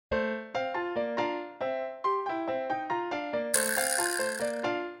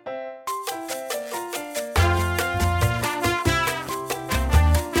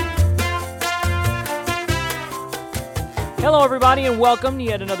Hello, everybody, and welcome to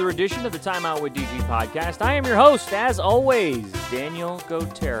yet another edition of the Time Out with DG podcast. I am your host, as always, Daniel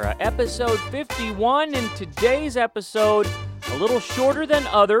Gotera. Episode 51, and today's episode, a little shorter than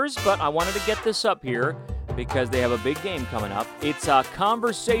others, but I wanted to get this up here because they have a big game coming up. It's a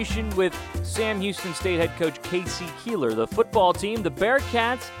conversation with Sam Houston State head coach K.C. Keeler. The football team, the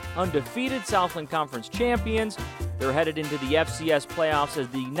Bearcats, undefeated Southland Conference champions. They're headed into the FCS playoffs as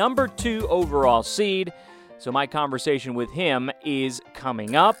the number 2 overall seed. So my conversation with him is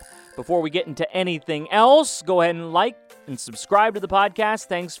coming up. Before we get into anything else, go ahead and like and subscribe to the podcast.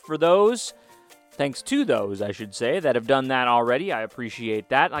 Thanks to those, I should say, that have done that already. I appreciate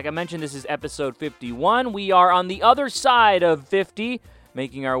that. Like I mentioned, this is episode 51. We are on the other side of 50,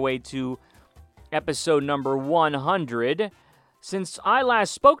 making our way to episode number 100. Since I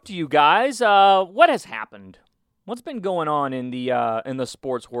last spoke to you guys, what has happened? What's been going on in the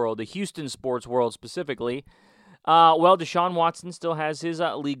sports world, the Houston sports world specifically? Well, Deshaun Watson still has his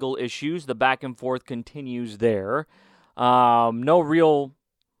legal issues. The back and forth continues there. No real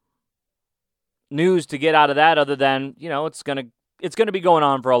news to get out of that other than, it's gonna be going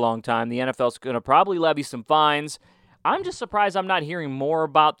on for a long time. The NFL's gonna probably levy some fines. I'm just surprised I'm not hearing more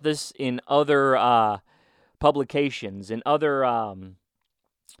about this in other publications, in other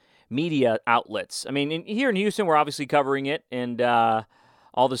media outlets. I mean, here in Houston, we're obviously covering it, and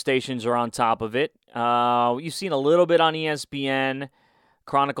all the stations are on top of it. You've seen a little bit on ESPN.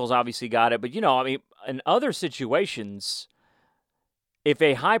 Chronicles obviously got it. But, in other situations, if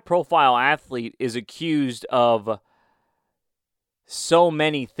a high-profile athlete is accused of so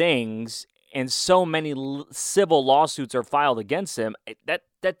many things and so many civil lawsuits are filed against him,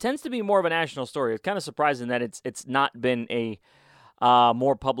 that tends to be more of a national story. It's kind of surprising that it's not been a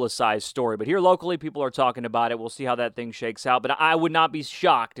more publicized story. But here locally, people are talking about it. We'll see how that thing shakes out. But I would not be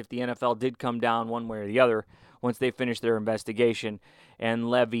shocked if the NFL did come down one way or the other once they finish their investigation and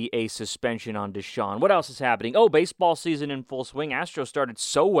levy a suspension on Deshaun. What else is happening? Oh, baseball season in full swing. Astros started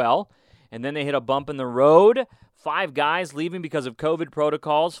so well, and then they hit a bump in the road. 5 guys leaving because of COVID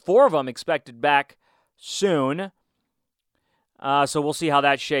protocols. 4 of them expected back soon. So we'll see how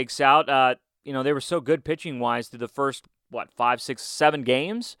that shakes out. They were so good pitching-wise through the first 5, 6, 7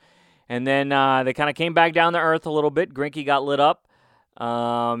 games. And then they kind of came back down to earth a little bit. Greinke got lit up.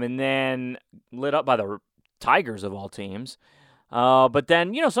 And then lit up by the Tigers of all teams. But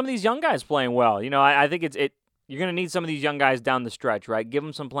then, some of these young guys playing well. I think you're going to need some of these young guys down the stretch, right? Give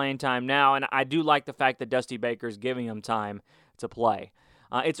them some playing time now. And I do like the fact that Dusty Baker's giving them time to play.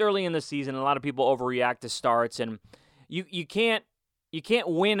 It's early in the season. A lot of people overreact to starts. And you can't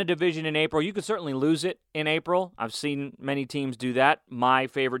win a division in April. You could certainly lose it in April. I've seen many teams do that, my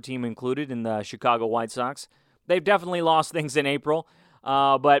favorite team included in the Chicago White Sox. They've definitely lost things in April.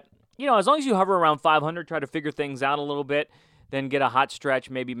 But, as long as you hover around 500, try to figure things out a little bit, then get a hot stretch,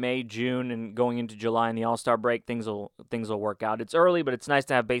 maybe May, June, and going into July and the All-Star break, things will work out. It's early, but it's nice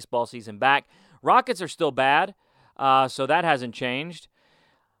to have baseball season back. Rockets are still bad, so that hasn't changed.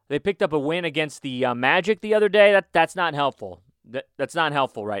 They picked up a win against the Magic the other day. That's not helpful. That's not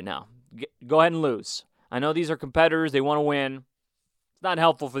helpful right now. Go ahead and lose. I know these are competitors. They want to win. It's not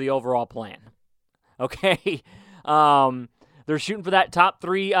helpful for the overall plan. Okay? They're shooting for that top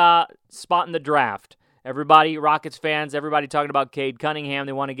 3 spot in the draft. Everybody, Rockets fans, everybody talking about Cade Cunningham.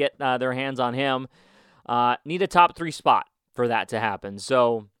 They want to get their hands on him. Need a top 3 spot for that to happen.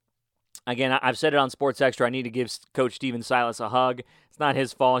 So, again, I've said it on Sports Extra. I need to give Coach Steven Silas a hug. It's not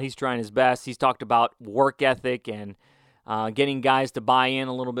his fault. He's trying his best. He's talked about work ethic and getting guys to buy in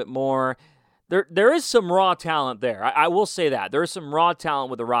a little bit more. There is some raw talent there. I will say that. There is some raw talent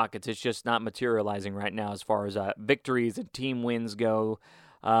with the Rockets. It's just not materializing right now as far as victories and team wins go.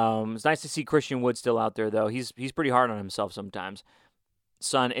 It's nice to see Christian Wood still out there, though. He's pretty hard on himself sometimes.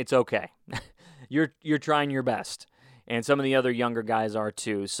 Son, it's okay. You're trying your best. And some of the other younger guys are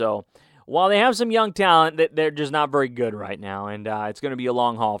too. So while they have some young talent, they're just not very good right now, and it's going to be a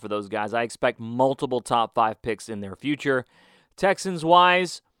long haul for those guys. I expect multiple top 5 picks in their future.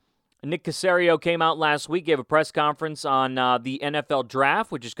 Texans-wise, Nick Caserio came out last week, gave a press conference on the NFL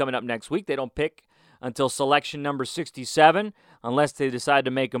draft, which is coming up next week. They don't pick until selection number 67, unless they decide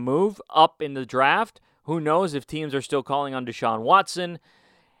to make a move up in the draft. Who knows if teams are still calling on Deshaun Watson.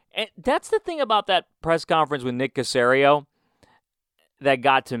 And that's the thing about that press conference with Nick Caserio that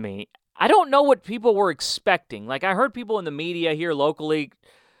got to me. I don't know what people were expecting. Like, I heard people in the media here locally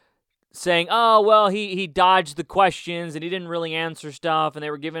saying, oh, well, he dodged the questions and he didn't really answer stuff, and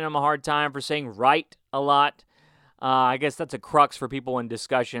they were giving him a hard time for saying right a lot. I guess that's a crux for people in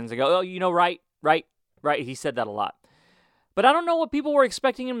discussions. They go, oh, right. He said that a lot. But I don't know what people were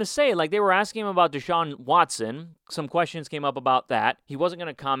expecting him to say. Like, they were asking him about Deshaun Watson. Some questions came up about that. He wasn't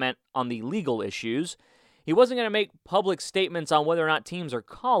going to comment on the legal issues. He wasn't going to make public statements on whether or not teams are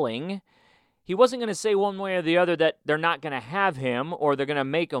calling. He wasn't going to say one way or the other that they're not going to have him or they're going to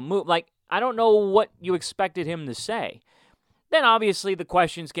make a move. Like, I don't know what you expected him to say. Then, obviously, the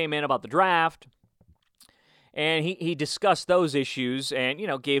questions came in about the draft. And he discussed those issues and,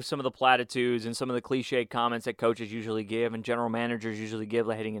 gave some of the platitudes and some of the cliche comments that coaches usually give and general managers usually give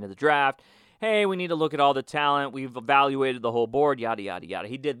heading into the draft. Hey, we need to look at all the talent. We've evaluated the whole board, yada, yada, yada.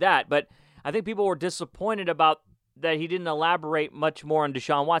 He did that. But I think people were disappointed about that he didn't elaborate much more on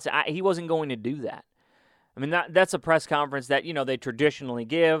Deshaun Watson. He wasn't going to do that. I mean, that's a press conference that, they traditionally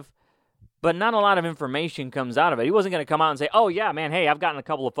give. But not a lot of information comes out of it. He wasn't going to come out and say, oh, yeah, man, hey, I've gotten a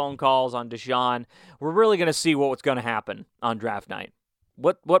couple of phone calls on Deshaun. We're really going to see what's going to happen on draft night.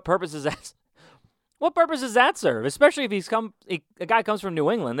 What purpose is that? What purpose does that serve? Especially if a guy comes from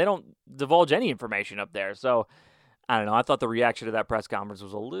New England. They don't divulge any information up there. So, I don't know. I thought the reaction to that press conference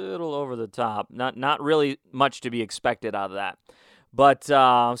was a little over the top. Not really much to be expected out of that. But,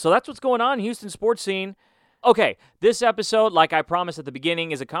 so that's what's going on in Houston sports scene. Okay, this episode, like I promised at the beginning,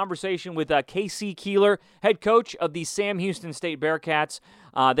 is a conversation with K.C. Keeler, head coach of the Sam Houston State Bearcats.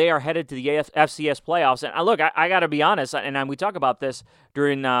 They are headed to the FCS playoffs. And look, I got to be honest, and we talk about this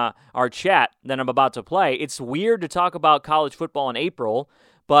during our chat that I'm about to play. It's weird to talk about college football in April,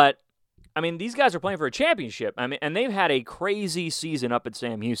 but, I mean, these guys are playing for a championship. I mean, and they've had a crazy season up at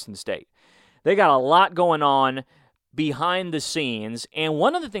Sam Houston State. They got a lot going on behind the scenes, and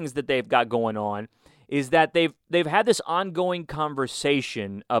one of the things that they've got going on is that they've had this ongoing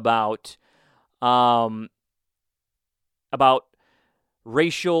conversation about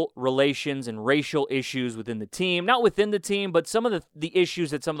racial relations and racial issues within the team. Not within the team, but some of the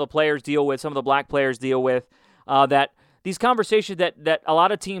issues that some of the players deal with, some of the black players deal with, that these conversations that a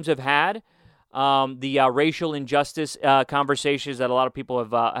lot of teams have had, the racial injustice conversations that a lot of people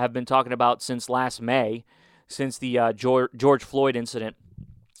have been talking about since last May, since the George Floyd incident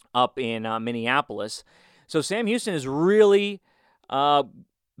up in Minneapolis. So Sam Houston has really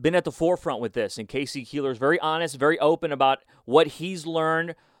been at the forefront with this, and K.C. Keeler is very honest, very open about what he's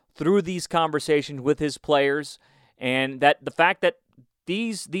learned through these conversations with his players, and that the fact that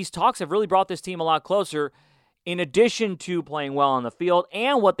these talks have really brought this team a lot closer, in addition to playing well on the field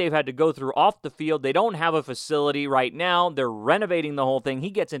and what they've had to go through off the field. They don't have a facility right now. They're renovating the whole thing. He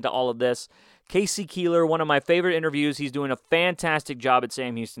gets into all of this. K.C. Keeler, one of my favorite interviews. He's doing a fantastic job at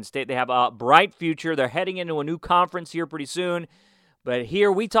Sam Houston State. They have a bright future. They're heading into a new conference here pretty soon. But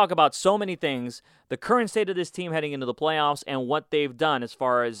here we talk about so many things, the current state of this team heading into the playoffs and what they've done as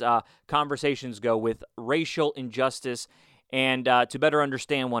far as conversations go with racial injustice and to better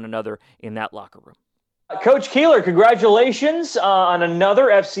understand one another in that locker room. Coach Keeler, congratulations on another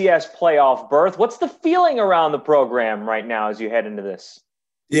FCS playoff berth. What's the feeling around the program right now as you head into this?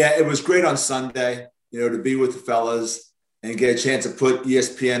 Yeah, it was great on Sunday, to be with the fellas and get a chance to put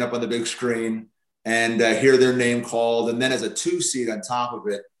ESPN up on the big screen and hear their name called. And then as a 2 seed on top of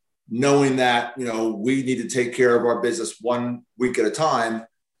it, knowing that, we need to take care of our business 1 week at a time.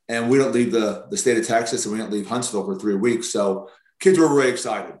 And we don't leave the state of Texas and we don't leave Huntsville for 3 weeks. So kids were really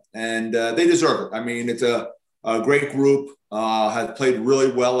excited and they deserve it. I mean, it's a great group, has played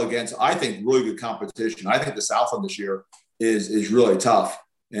really well against, I think, really good competition. I think the Southland this year is really tough.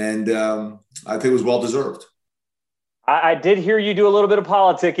 And I think it was well-deserved. I did hear you do a little bit of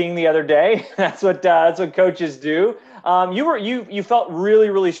politicking the other day. That's what coaches do. You felt really,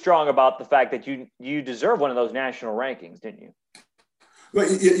 really strong about the fact that you deserve one of those national rankings, didn't you?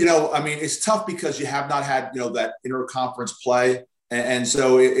 Well, I mean, it's tough because you have not had, that interconference play. And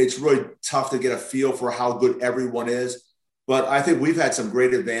so it's really tough to get a feel for how good everyone is. But I think we've had some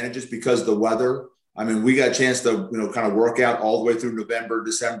great advantages because of the weather. I mean, we got a chance to, kind of work out all the way through November,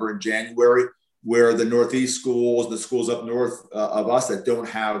 December, and January, where the Northeast schools, the schools up north of us that don't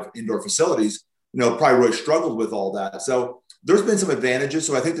have indoor facilities, probably really struggled with all that. So there's been some advantages.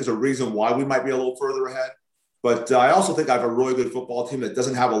 So I think there's a reason why we might be a little further ahead. But I also think I have a really good football team that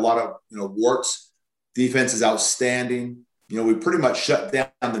doesn't have a lot of, warts. Defense is outstanding. We pretty much shut down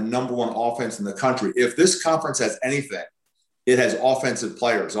the number one offense in the country. If this conference has anything, it has offensive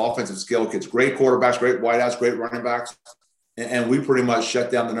players, offensive skill kids, great quarterbacks, great wideouts, great running backs. And we pretty much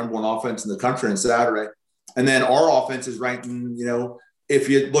shut down the number one offense in the country on Saturday. And then our offense is ranking, if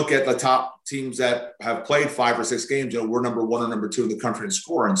you look at the top teams that have played 5 or 6 games, we're number 1 or number 2 in the country in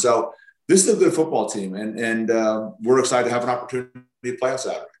scoring. So this is a good football team. And we're excited to have an opportunity to play on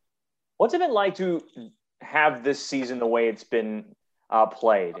Saturday. What's it been like to have this season the way it's been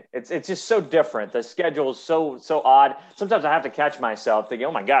played. It's just so different. The schedule is so odd. Sometimes I have to catch myself thinking,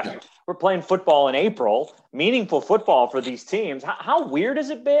 oh my gosh, we're playing football in April, meaningful football for these teams. How weird has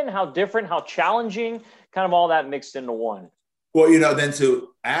it been? How different? How challenging? Kind of all that mixed into one. Well, then to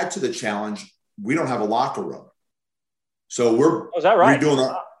add to the challenge, we don't have a locker room. So is that right?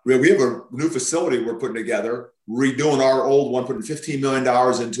 We have a new facility we're putting together, redoing our old one, putting $15 million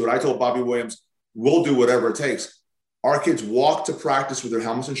into it. I told Bobby Williams, we'll do whatever it takes. Our kids walk to practice with their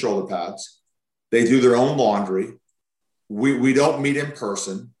helmets and shoulder pads. They do their own laundry. We don't meet in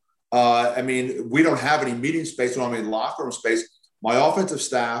person. We don't have any meeting space. We don't have any locker room space. My offensive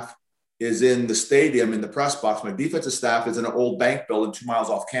staff is in the stadium in the press box. My defensive staff is in an old bank building 2 miles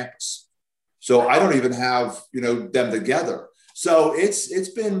off campus. So I don't even have, them together. So there's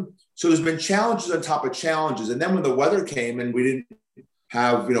been challenges on top of challenges. And then when the weather came and we didn't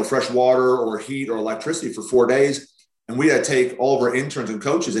have, fresh water or heat or electricity for 4 days, and we had to take all of our interns and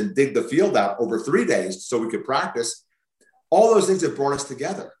coaches and dig the field out over 3 days so we could practice, all those things have brought us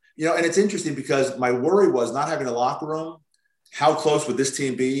together. And it's interesting because my worry was not having a locker room. How close would this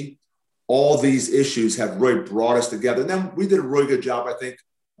team be? All these issues have really brought us together. And then we did a really good job, I think,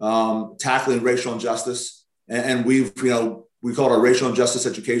 tackling racial injustice. And we call it our racial injustice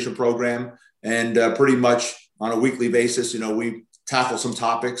education program. And pretty much on a weekly basis, we tackle some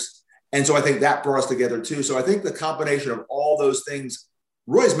topics. And so I think that brought us together too. So I think the combination of all those things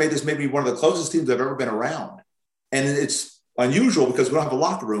really has made this maybe one of the closest teams I've ever been around. And it's unusual because we don't have a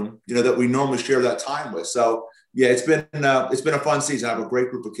locker room, that we normally share that time with. So yeah, it's been a fun season. I have a great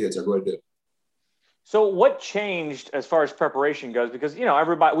group of kids. I really do. So what changed as far as preparation goes? Because, we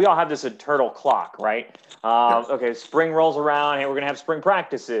all have this internal clock, right? Okay, spring rolls around. Hey, we're going to have spring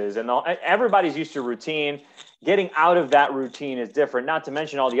practices. And everybody's used to routine. Getting out of that routine is different, not to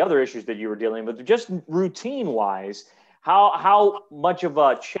mention all the other issues that you were dealing with. Just routine-wise, how much of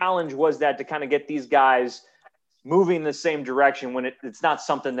a challenge was that to kind of get these guys moving the same direction when it's not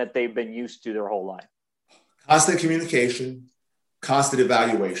something that they've been used to their whole life? Constant communication, constant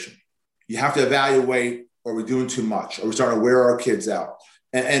evaluation. You have to evaluate, are we doing too much? Are we starting to wear our kids out?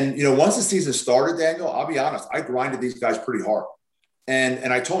 And once the season started, Daniel, I'll be honest, I grinded these guys pretty hard.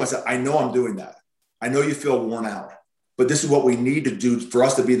 And I told them, I said, I know I'm doing that. I know you feel worn out, but this is what we need to do for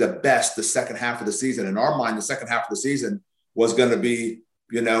us to be the best the second half of the season. In our mind, the second half of the season was going to be,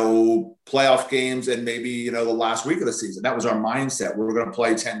 playoff games and maybe, the last week of the season. That was our mindset. We were going to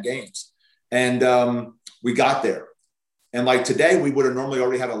play 10 games. And we got there. And like today, we would have normally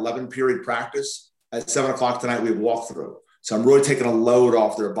already had 11-period practice. At 7 o'clock tonight, we have walkthrough. So I'm really taking a load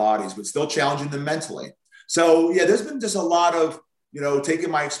off their bodies, but still challenging them mentally. So yeah, there's been just a lot of, taking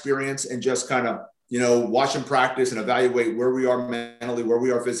my experience and just kind of, watch them practice and evaluate where we are mentally, where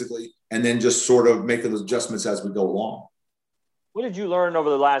we are physically, and then just sort of making those adjustments as we go along. What did you learn over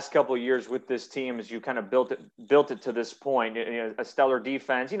the last couple of years with this team as you kind of built it to this point? A stellar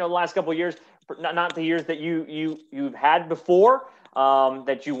defense. The last couple of years, not the years that you've had before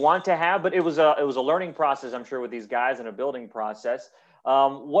that you want to have, but it was a learning process, I'm sure, with these guys and a building process.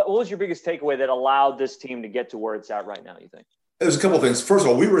 What was your biggest takeaway that allowed this team to get to where it's at right now? You think? There's a couple of things. First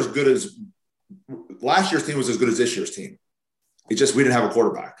of all, we were as good as last year's team was as good as this year's team. It's just we didn't have a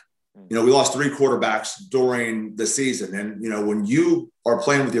quarterback. We lost 3 quarterbacks during the season. And, when you are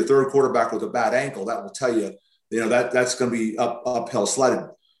playing with your third quarterback with a bad ankle, that will tell you, that's going to be uphill sledding.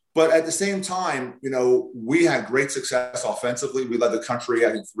 But at the same time, we had great success offensively. We led the country,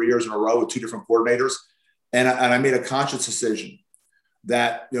 I think, 3 years in a row with 2 different coordinators. And I made a conscious decision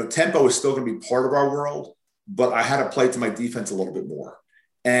that, tempo is still going to be part of our world, but I had to play to my defense a little bit more.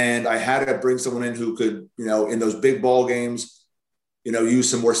 And I had to bring someone in who could, in those big ball games, use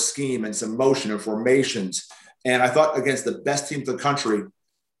some more scheme and some motion and formations. And I thought against the best teams in the country,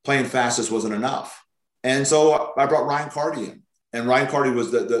 playing fastest wasn't enough. And so I brought Ryan Carty in. And Ryan Carty was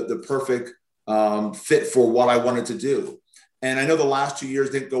the perfect fit for what I wanted to do. And I know the last 2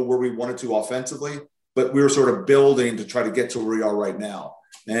 years didn't go where we wanted to offensively, but we were sort of building to try to get to where we are right now.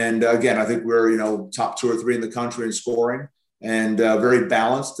 And again, I think we're, top 2 or 3 in the country in scoring and very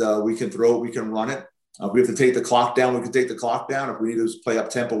balanced. We can throw it, we can run it. If we have to take the clock down, we can take the clock down. If we need to play up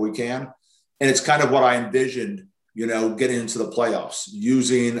tempo, we can. And it's kind of what I envisioned, getting into the playoffs,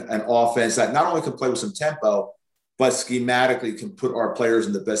 using an offense that not only can play with some tempo, but schematically can put our players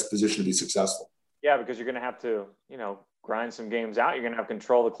in the best position to be successful. Yeah, because you're going to have to, grind some games out. You're going to have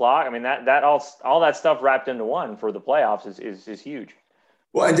control the clock. I mean, that all that stuff wrapped into one for the playoffs is huge.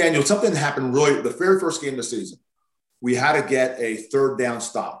 Well, and Daniel, something happened really the very first game of the season. We had to get a 3rd down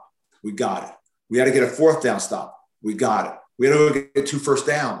stop. We got it. We had to get a 4th down stop. We got it. We had to get 2 first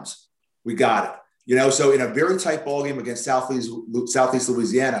downs. We got it. So in a very tight ball game against Southeast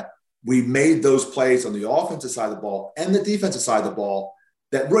Louisiana, we made those plays on the offensive side of the ball and the defensive side of the ball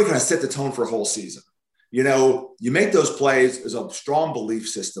that really kind of set the tone for a whole season. You make those plays, there's a strong belief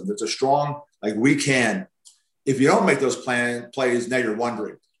system. There's a strong, we can. If you don't make those plays, now you're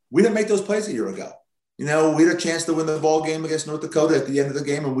wondering. We didn't make those plays a year ago. We had a chance to win the ball game against North Dakota at the end of the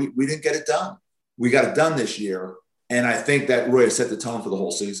game, and we didn't get it done. We got it done this year, and I think that really set the tone for the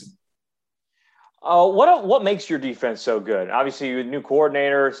whole season. What makes your defense so good? Obviously, you have new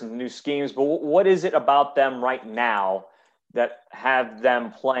coordinators and new schemes, but what is it about them right now that have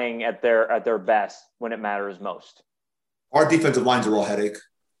them playing at their best when it matters most? Our defensive lines are all headache.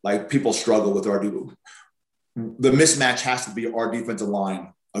 People struggle with our defense. The mismatch has to be our defensive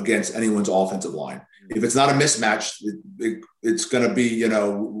line against anyone's offensive line. If it's not a mismatch, it's going to be,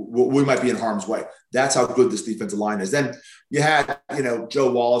 we might be in harm's way. That's how good this defensive line is. Then you had,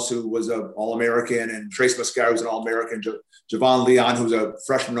 Joe Wallace, who was an All-American, and Trace Mascaro, who's an All-American, Javon Leon, who's a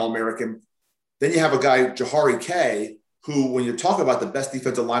freshman All-American. Then you have a guy, Jahari Kay, who, when you talk about the best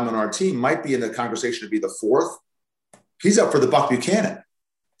defensive lineman on our team, might be in the conversation to be the fourth. He's up for the Buck Buchanan.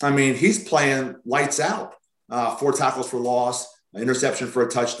 He's playing lights out. 4 tackles for loss, interception for a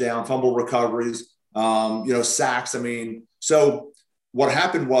touchdown, fumble recoveries, sacks. So what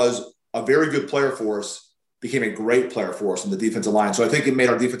happened was a very good player for us became a great player for us in the defensive line. So I think it made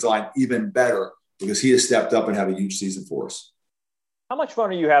our defensive line even better because he has stepped up and had a huge season for us. How much fun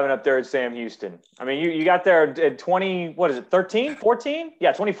are you having up there at Sam Houston? You got there at 13, 14?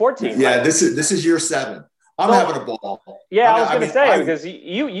 Yeah, 2014. Yeah, right? This is year 7. I'm having a ball. Yeah, I was going to say, because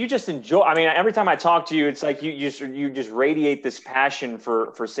you just enjoy. Every time I talk to you, it's like you just radiate this passion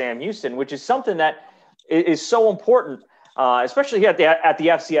for Sam Houston, which is something that is so important, especially here at the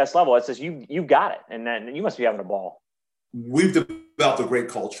FCS level. It says you got it, and then you must be having a ball. We've developed a great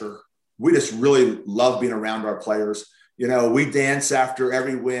culture. We just really love being around our players. We dance after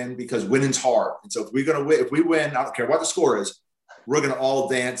every win because winning's hard, and so if we win, I don't care what the score is. We're going to all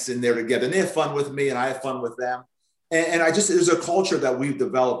dance in there together. And they have fun with me and I have fun with them. And there's a culture that we've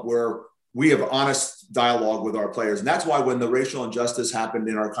developed where we have honest dialogue with our players. And that's why when the racial injustice happened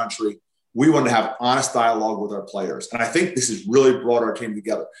in our country, we wanted to have honest dialogue with our players. And I think this has really brought our team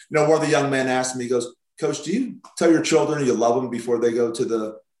together. One of the young men asked me, he goes, "Coach, do you tell your children you love them before they go to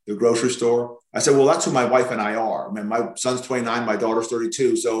the grocery store?" I said, "Well, that's who my wife and I are. My son's 29, my daughter's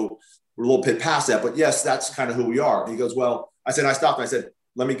 32. So we're a little bit past that. But yes, that's kind of who we are." And he goes, "Well," I stopped and I said,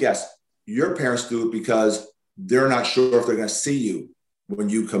 "Let me guess. Your parents do it because they're not sure if they're going to see you when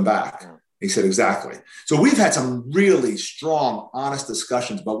you come back." He said, "Exactly." So we've had some really strong, honest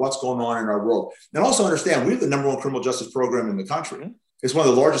discussions about what's going on in our world. And also understand, we have the #1 criminal justice program in the country. It's one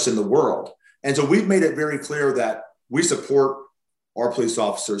of the largest in the world. And so we've made it very clear that we support our police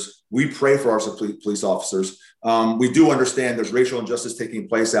officers. We pray for our police officers. We do understand there's racial injustice taking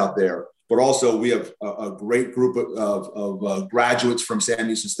place out there. But also we have a great group of graduates from Sam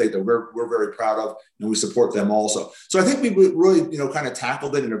Houston State that we're very proud of, and we support them also. So I think we really, kind of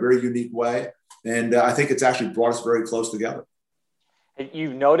tackled it in a very unique way. And I think it's actually brought us very close together.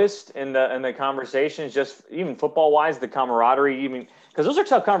 You've noticed in the conversations, just even football wise, the camaraderie, because those are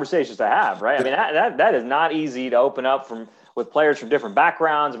tough conversations to have, right? That is not easy to open up with players from different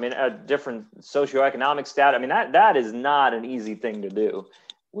backgrounds. Different socioeconomic status. That is not an easy thing to do.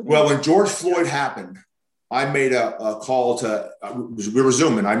 Well, when George Floyd happened, I made a call we were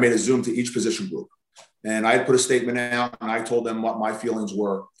Zooming. I made a Zoom to each position group. And I put a statement out and I told them what my feelings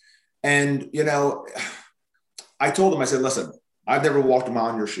were. And, I told them, I said, "Listen, I've never walked a mile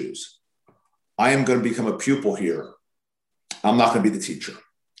in your shoes. I am going to become a pupil here. I'm not going to be the teacher."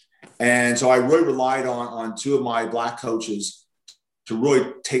 And so I really relied on 2 of my Black coaches to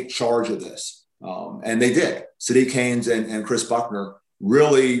really take charge of this. And they did. Sadiq Haynes and Chris Buckner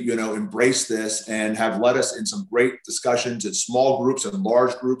really, embrace this and have led us in some great discussions in small groups and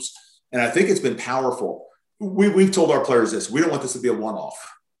large groups. And I think it's been powerful. We've told our players this: we don't want this to be a one-off.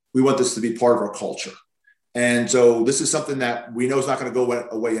 We want this to be part of our culture. And so this is something that we know is not going to go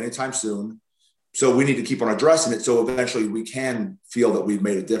away anytime soon. So we need to keep on addressing it so eventually we can feel that we've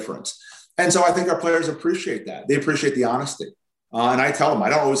made a difference. And so I think our players appreciate that. They appreciate the honesty. And I tell them, I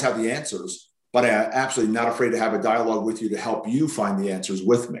don't always have the answers, but I'm absolutely not afraid to have a dialogue with you to help you find the answers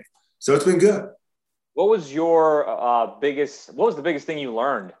with me. So it's been good. What was your what was the biggest thing you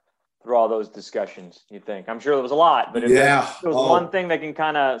learned through all those discussions, you think? I'm sure there was a lot, but if there was one thing that can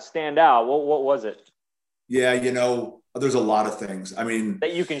kind of stand out, what was it? Yeah, there's a lot of things.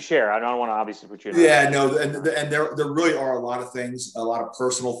 That you can share. I don't want to obviously put you in. Yeah, no, and there really are a lot of things, a lot of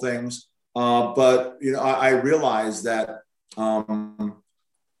personal things. But I realized that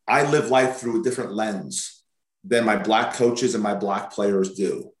I live life through a different lens than my Black coaches and my Black players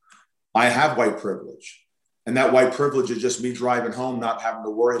do. I have white privilege. And that white privilege is just me driving home, not having to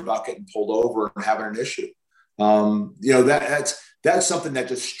worry about getting pulled over and having an issue. That's something that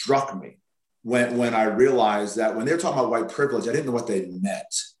just struck me when I realized that when they're talking about white privilege, I didn't know what they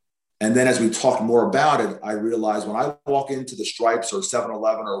meant. And then as we talked more about it, I realized when I walk into the Stripes or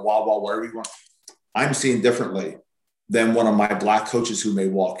 7-Eleven or Wawa, wherever you want, I'm seen differently than one of my Black coaches who may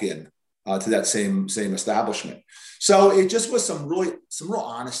walk in to that same establishment. So it just was some real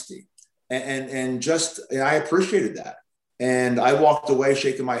honesty. And I appreciated that. And I walked away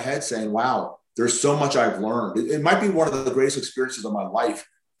shaking my head saying, wow, there's so much I've learned. It might be one of the greatest experiences of my life,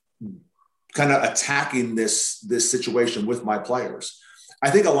 kind of attacking this situation with my players. I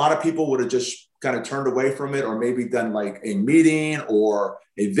think a lot of people would have just kind of turned away from it or maybe done like a meeting or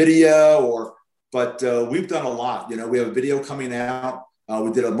a video but we've done a lot. We have a video coming out. We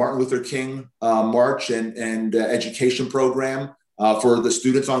did a Martin Luther King march and education program for the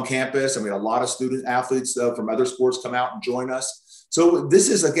students on campus. And we had a lot of student athletes from other sports come out and join us. So this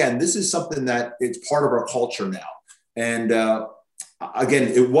is something that it's part of our culture now. And again,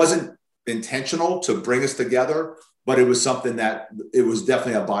 it wasn't intentional to bring us together, but it was something that it was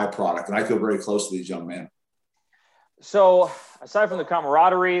definitely a byproduct. And I feel very close to these young men. So aside from the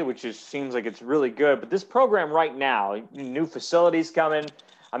camaraderie, which seems like it's really good, but this program right now, new facilities coming.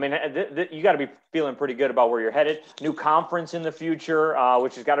 I mean, you got to be feeling pretty good about where you're headed. New conference in the future,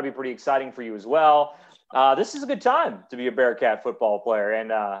 which has got to be pretty exciting for you as well. This is a good time to be a Bearcat football player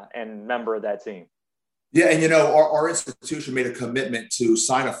and member of that team. Yeah, and our institution made a commitment to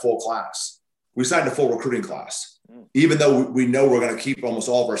sign a full class. We signed a full recruiting class, even though we know we're going to keep almost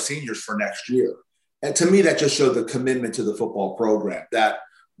all of our seniors for next year. And to me, that just showed the commitment to the football program, that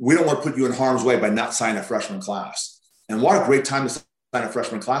we don't want to put you in harm's way by not signing a freshman class. And what a great time to sign a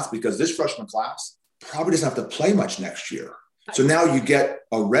freshman class, because this freshman class probably doesn't have to play much next year. So now you get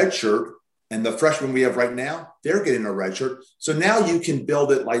a red shirt, and the freshmen we have right now, they're getting a red shirt. So now you can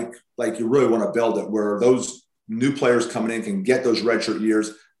build it like you really want to build it, where those new players coming in can get those red shirt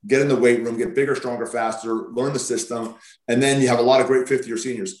years, get in the weight room, get bigger, stronger, faster, learn the system. And then you have a lot of great fifth-year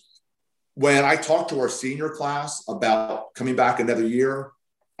seniors. When I talked to our senior class about coming back another year,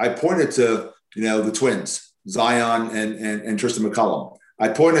 I pointed to, the twins, Zion and Tristan McCullum. I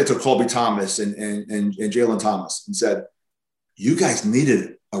pointed to Colby Thomas and Jalen Thomas and said, you guys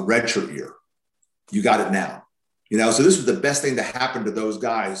needed a redshirt year. You got it now. So this was the best thing to happen to those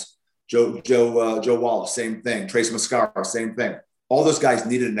guys. Joe Wallace, same thing. Trace Mascara, same thing. All those guys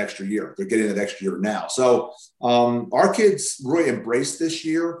needed an extra year. They're getting an extra year now. So our kids really embraced this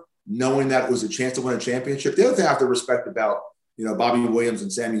year, knowing that it was a chance to win a championship. The other thing I have to respect about, Bobby Williams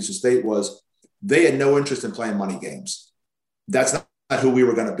and Sam Houston State was they had no interest in playing money games. That's not who we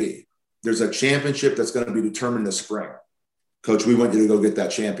were going to be. There's a championship that's going to be determined this spring. Coach, we want you to go get that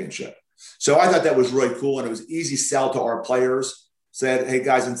championship. So I thought that was really cool. And it was easy sell to our players. Said, hey,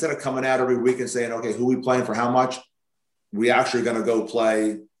 guys, instead of coming out every week and saying, okay, who we playing for how much, we actually going to go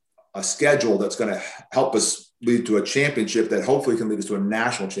play a schedule that's going to help us lead to a championship that hopefully can lead us to a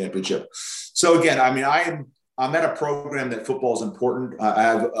national championship. So again, I mean, I'm at a program that football is important. I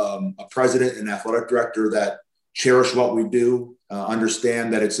have a president and athletic director that cherish what we do,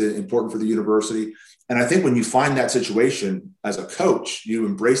 understand that it's important for the university. And I think when you find that situation as a coach, you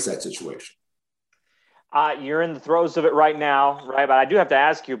embrace that situation. You're in the throes of it right now, right? But I do have to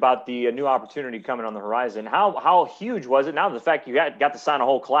ask you about the new opportunity coming on the horizon. How huge was it? Now the fact you got to sign a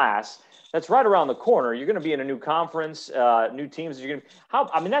whole class, that's right around the corner. You're going to be in a new conference, new teams.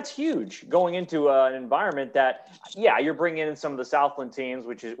 That's huge going into an environment that, you're bringing in some of the Southland teams,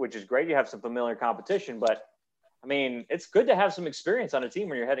 which is great. You have some familiar competition, but I mean, it's good to have some experience on a team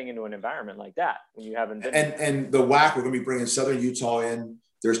when you're heading into an environment like that when you haven't been. And the WAC, we're going to be bringing Southern Utah in.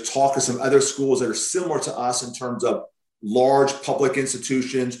 There's talk of some other schools that are similar to us in terms of large public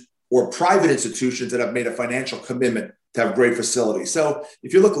institutions or private institutions that have made a financial commitment to have great facilities. So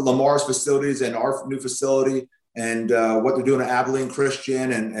if you look at Lamar's facilities and our new facility and what they're doing at Abilene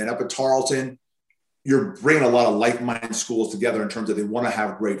Christian and up at Tarleton, you're bringing a lot of like-minded schools together in terms of they want to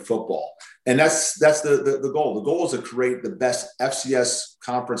have great football. And that's the goal. The goal is to create the best FCS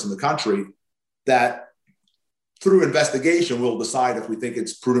conference in the country that through investigation, we'll decide if we think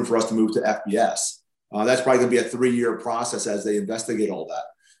it's prudent for us to move to FBS. That's probably going to be a 3-year process as they investigate all that.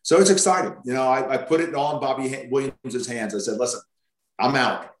 So it's exciting. I put it all in Bobby Williams' hands. I said, listen, I'm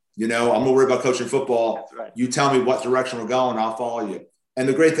out. I'm going to worry about coaching football. Right. You tell me what direction we're going, I'll follow you. And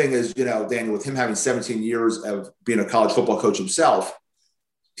the great thing is, Daniel, with him having 17 years of being a college football coach himself,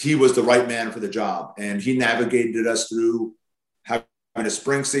 he was the right man for the job. And he navigated us through having a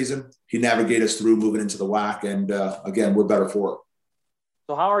spring season. He navigated us through moving into the WAC, and again, we're better for it.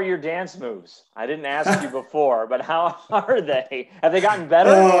 So how are your dance moves? I didn't ask you before, but how are they? Have they gotten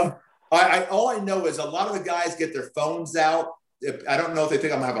better? All I know is a lot of the guys get their phones out. I don't know if they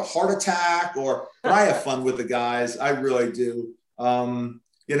think I'm going to have a heart attack but I have fun with the guys. I really do.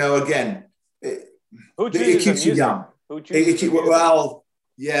 Again, it keeps you young. I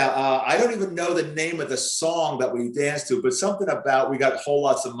don't even know the name of the song that we danced to, but something about we got whole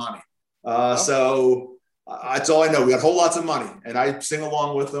lots of money. So that's all I know. We got whole lots of money, and I sing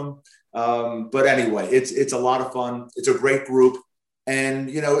along with them. But anyway, it's a lot of fun. It's a great group. And,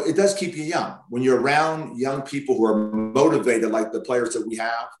 it does keep you young when you're around young people who are motivated like the players that we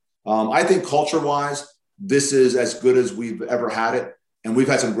have. I think culture-wise, this is as good as we've ever had it. And we've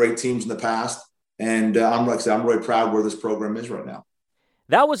had some great teams in the past. And I'm really proud where this program is right now.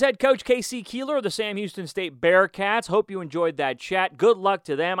 That was head coach K.C. Keeler of the Sam Houston State Bearcats. Hope you enjoyed that chat. Good luck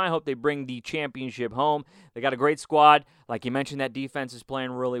to them. I hope they bring the championship home. They got a great squad. Like you mentioned, that defense is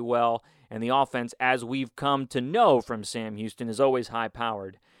playing really well. And the offense, as we've come to know from Sam Houston, is always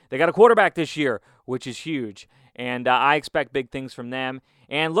high-powered. They got a quarterback this year, which is huge. And I expect big things from them.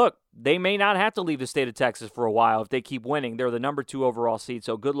 And look, they may not have to leave the state of Texas for a while if they keep winning. They're the number 2 overall seed,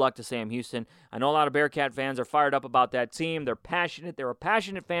 so good luck to Sam Houston. I know a lot of Bearcat fans are fired up about that team. They're passionate. They're a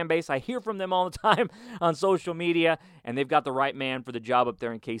passionate fan base. I hear from them all the time on social media, and they've got the right man for the job up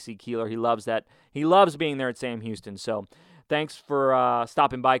there in K.C. Keeler. He loves that. He loves being there at Sam Houston. So thanks for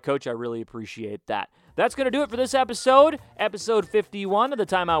stopping by, Coach. I really appreciate that. That's going to do it for this episode 51 of the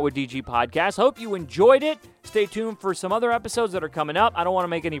Time Out with DG podcast. Hope you enjoyed it. Stay tuned for some other episodes that are coming up. I don't want to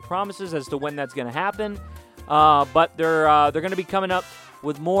make any promises as to when that's going to happen, but they're going to be coming up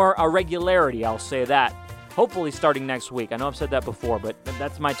with more regularity, I'll say that. Hopefully starting next week. I know I've said that before, but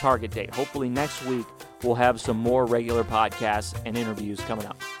that's my target date. Hopefully next week we'll have some more regular podcasts and interviews coming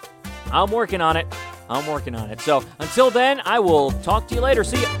up. I'm working on it. So until then, I will talk to you later.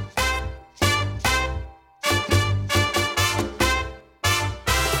 See ya.